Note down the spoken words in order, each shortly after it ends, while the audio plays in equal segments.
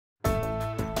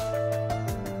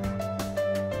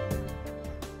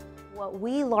What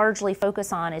we largely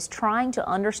focus on is trying to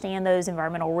understand those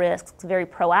environmental risks very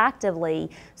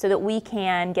proactively so that we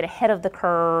can get ahead of the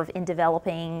curve in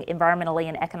developing environmentally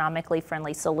and economically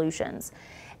friendly solutions.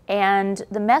 And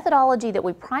the methodology that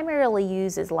we primarily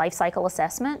use is life cycle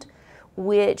assessment,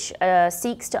 which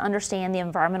seeks to understand the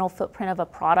environmental footprint of a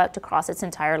product across its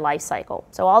entire life cycle.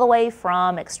 So all the way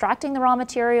from extracting the raw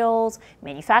materials,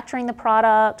 manufacturing the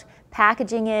product,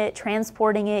 packaging it,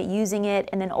 transporting it, using it,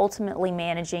 and then ultimately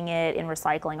managing it in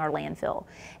recycling or landfill.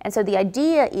 And so the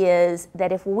idea is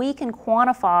that if we can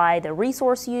quantify the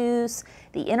resource use,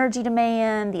 the energy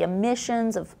demand, the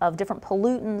emissions of different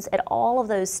pollutants at all of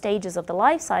those stages of the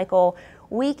life cycle,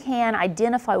 we can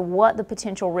identify what the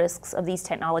potential risks of these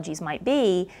technologies might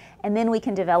be, and then we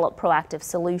can develop proactive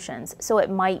solutions. So it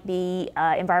might be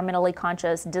environmentally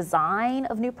conscious design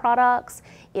of new products,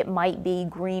 it might be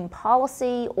green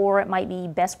policy, or it might be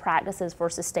best practices for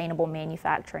sustainable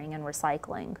manufacturing and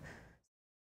recycling.